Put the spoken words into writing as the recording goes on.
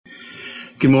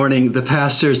Good morning. The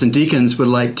pastors and deacons would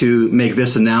like to make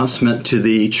this announcement to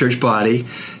the church body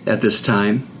at this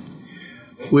time.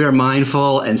 We are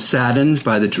mindful and saddened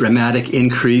by the dramatic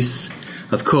increase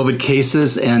of COVID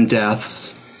cases and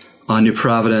deaths on New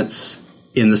Providence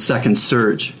in the second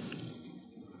surge.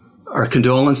 Our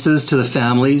condolences to the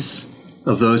families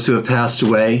of those who have passed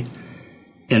away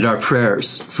and our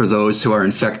prayers for those who are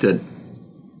infected.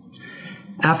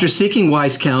 After seeking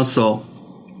wise counsel,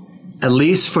 at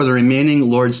least for the remaining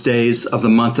Lord's days of the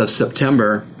month of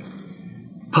September,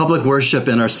 public worship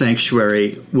in our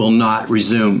sanctuary will not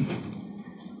resume.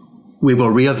 We will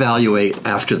reevaluate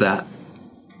after that.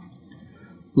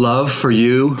 Love for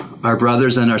you, our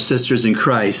brothers and our sisters in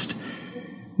Christ,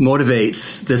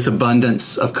 motivates this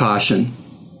abundance of caution.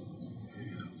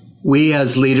 We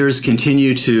as leaders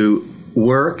continue to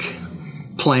work,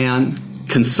 plan,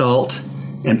 consult,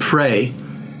 and pray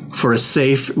for a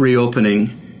safe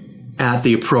reopening at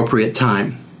the appropriate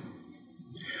time.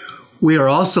 We are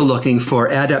also looking for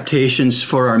adaptations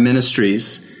for our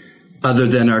ministries other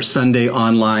than our Sunday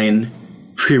online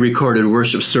pre-recorded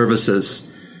worship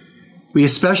services. We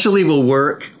especially will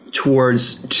work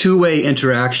towards two-way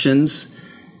interactions,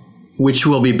 which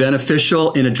will be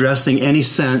beneficial in addressing any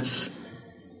sense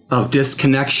of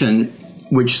disconnection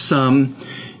which some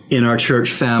in our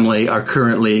church family are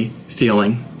currently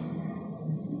feeling.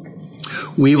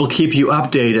 We will keep you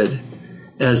updated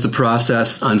as the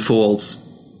process unfolds.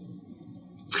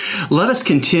 Let us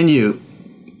continue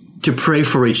to pray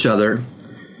for each other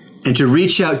and to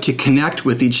reach out to connect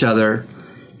with each other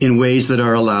in ways that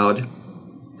are allowed.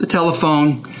 The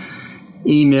telephone,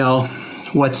 email,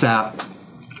 WhatsApp,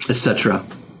 etc.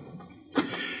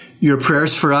 Your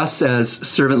prayers for us as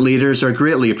servant leaders are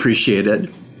greatly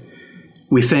appreciated.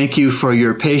 We thank you for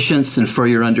your patience and for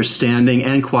your understanding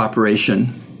and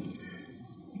cooperation.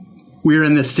 We're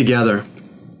in this together.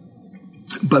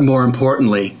 But more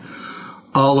importantly,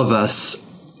 all of us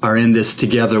are in this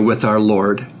together with our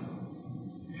Lord.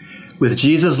 With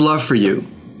Jesus' love for you,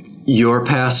 your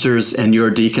pastors and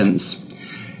your deacons,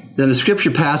 then the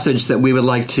scripture passage that we would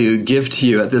like to give to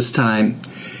you at this time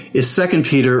is 2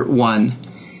 Peter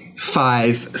 1,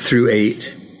 5 through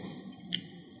 8.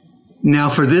 Now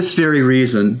for this very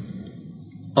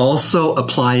reason, also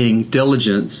applying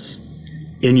diligence,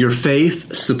 in your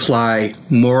faith supply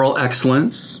moral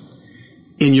excellence,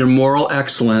 in your moral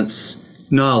excellence,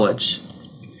 knowledge,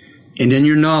 and in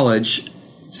your knowledge,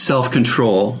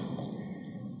 self-control,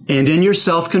 and in your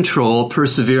self-control,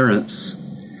 perseverance,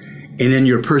 and in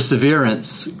your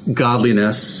perseverance,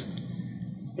 godliness,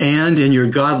 and in your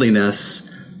godliness,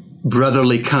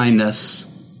 brotherly kindness,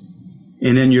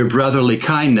 and in your brotherly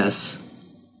kindness,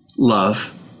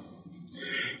 love.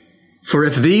 For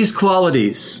if these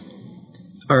qualities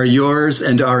are yours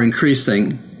and are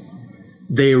increasing,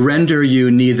 they render you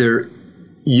neither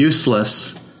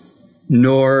useless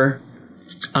nor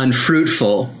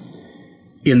unfruitful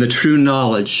in the true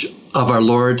knowledge of our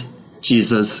Lord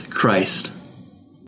Jesus Christ.